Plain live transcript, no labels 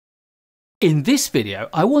In this video,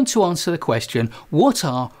 I want to answer the question, what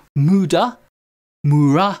are Muda,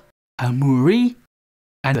 Mura, and Muri,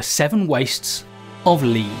 and the 7 wastes of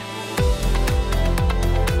lean?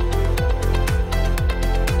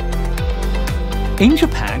 In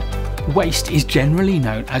Japan, waste is generally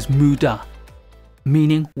known as Muda,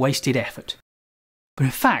 meaning wasted effort. But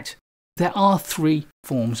in fact, there are 3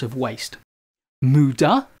 forms of waste.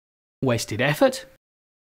 Muda, wasted effort,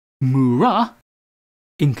 Mura,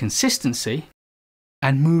 inconsistency,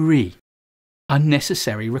 and Muri,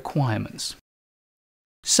 unnecessary requirements.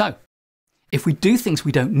 So, if we do things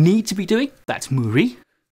we don't need to be doing, that's Muri.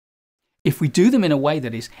 If we do them in a way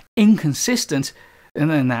that is inconsistent,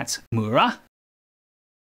 then that's Mura.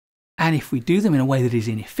 And if we do them in a way that is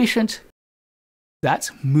inefficient,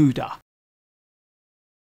 that's Muda.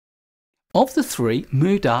 Of the 3,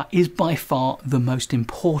 Muda is by far the most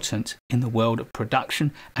important in the world of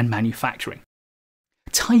production and manufacturing.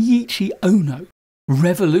 Taichi Ohno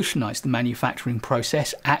revolutionized the manufacturing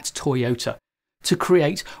process at Toyota to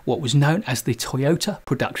create what was known as the Toyota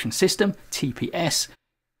Production System, TPS,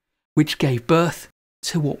 which gave birth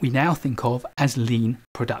to what we now think of as lean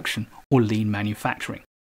production or lean manufacturing.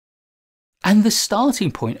 And the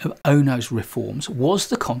starting point of Ohno's reforms was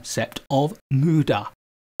the concept of Muda,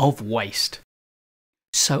 of waste.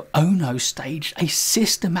 So Ohno staged a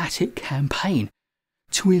systematic campaign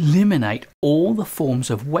to eliminate all the forms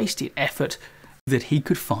of wasted effort that he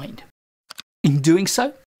could find. In doing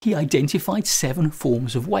so, he identified 7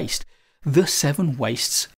 forms of waste, the 7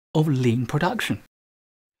 wastes of lean production.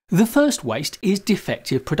 The first waste is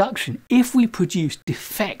defective production. If we produce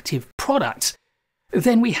defective products,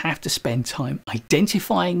 then we have to spend time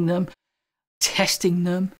identifying them, testing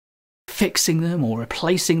them, fixing them or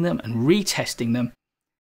replacing them and retesting them.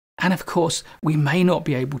 And of course, we may not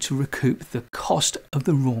be able to recoup the cost of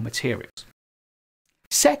the raw materials.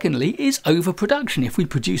 Secondly is overproduction. If we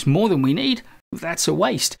produce more than we need, that's a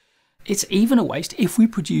waste. It's even a waste if we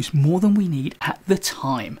produce more than we need at the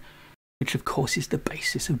time, which of course is the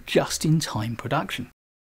basis of just-in-time production.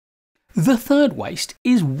 The third waste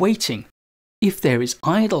is waiting. If there is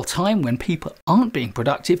idle time when people aren't being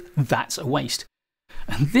productive, that's a waste.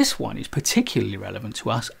 And this one is particularly relevant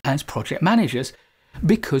to us as project managers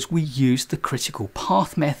because we use the critical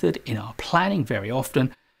path method in our planning very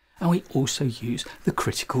often, and we also use the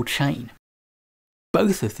critical chain.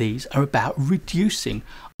 Both of these are about reducing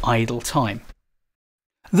idle time.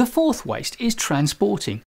 The fourth waste is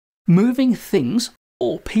transporting. Moving things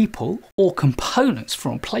or people or components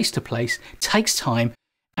from place to place takes time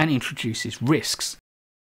and introduces risks.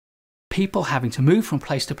 People having to move from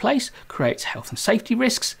place to place creates health and safety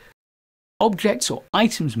risks. Objects or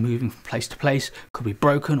items moving from place to place could be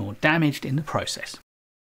broken or damaged in the process.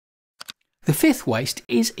 The fifth waste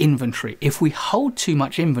is inventory. If we hold too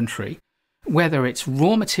much inventory, whether it's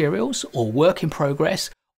raw materials or work in progress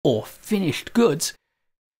or finished goods,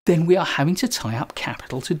 then we are having to tie up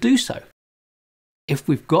capital to do so. If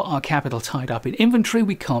we've got our capital tied up in inventory,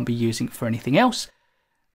 we can't be using it for anything else.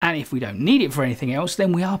 And if we don't need it for anything else,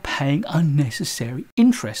 then we are paying unnecessary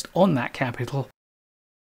interest on that capital,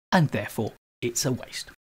 and therefore it's a waste.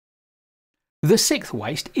 The sixth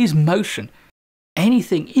waste is motion.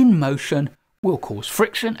 Anything in motion will cause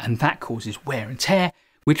friction, and that causes wear and tear,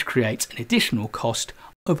 which creates an additional cost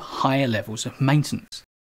of higher levels of maintenance.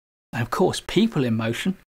 And of course, people in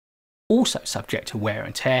motion, also subject to wear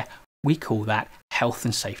and tear, we call that health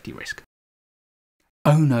and safety risk.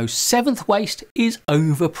 Ohno's 7th waste is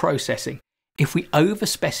overprocessing. If we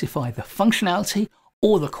overspecify the functionality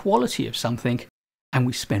or the quality of something, and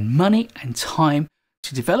we spend money and time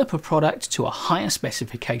to develop a product to a higher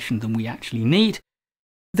specification than we actually need,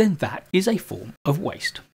 then that is a form of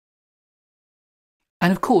waste.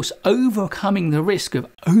 And of course, overcoming the risk of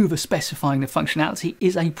overspecifying the functionality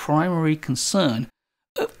is a primary concern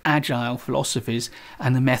of agile philosophies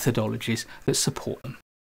and the methodologies that support them.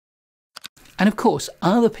 And of course,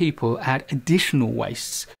 other people add additional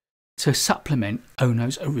wastes to supplement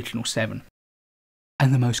Ohno's original 7.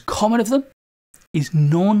 And the most common of them is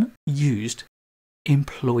non-used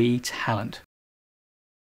employee talent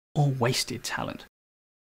or wasted talent.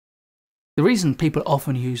 The reason people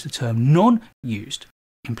often use the term non-used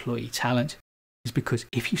employee talent is because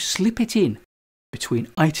if you slip it in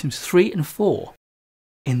between items 3 and 4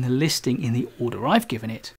 in the listing in the order I've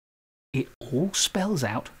given it, it all spells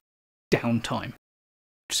out downtime.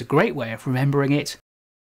 It's a great way of remembering it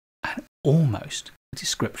and almost a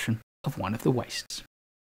description of one of the wastes.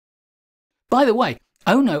 By the way,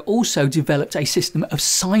 Ohno also developed a system of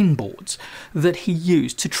signboards that he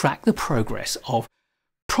used to track the progress of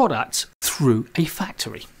products through a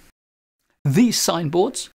factory. These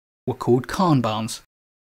signboards were called Kanbans,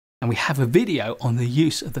 and we have a video on the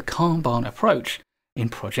use of the Kanban approach in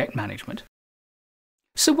project management.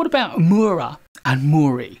 So what about Mura and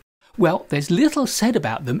Muri? Well, there's little said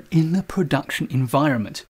about them in the production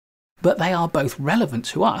environment, but they are both relevant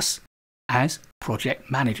to us as project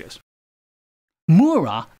managers.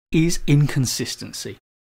 Mura is inconsistency.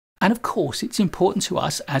 And of course, it's important to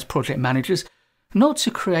us as project managers not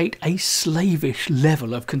to create a slavish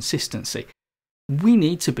level of consistency. We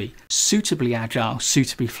need to be suitably agile,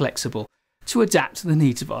 suitably flexible to adapt to the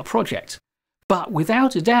needs of our project. But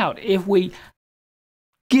without a doubt, if we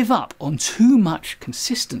give up on too much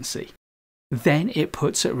consistency, then it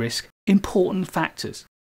puts at risk important factors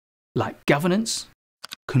like governance,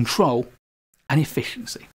 control, and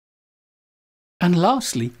efficiency. And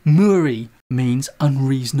lastly, Muri means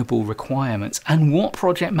unreasonable requirements. And what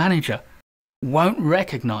project manager won't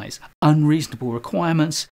recognize unreasonable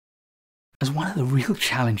requirements as one of the real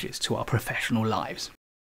challenges to our professional lives?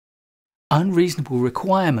 Unreasonable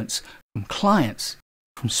requirements from clients,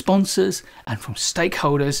 from sponsors, and from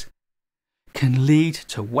stakeholders can lead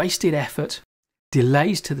to wasted effort,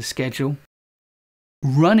 delays to the schedule,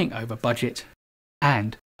 running over budget,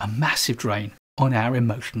 and a massive drain on our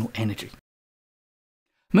emotional energy.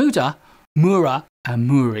 Muda, Mura, and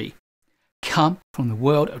Muri come from the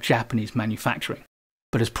world of Japanese manufacturing.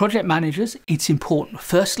 But as project managers, it's important,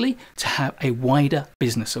 firstly, to have a wider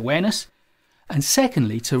business awareness, and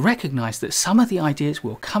secondly, to recognize that some of the ideas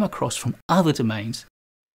we'll come across from other domains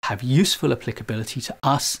have useful applicability to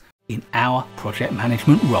us in our project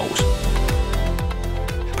management roles.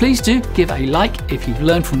 Please do give a like if you've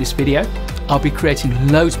learned from this video. I'll be creating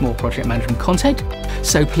loads more project management content,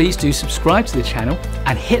 so please do subscribe to the channel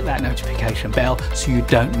and hit that notification bell so you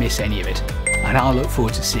don't miss any of it. And I'll look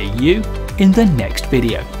forward to seeing you in the next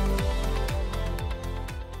video.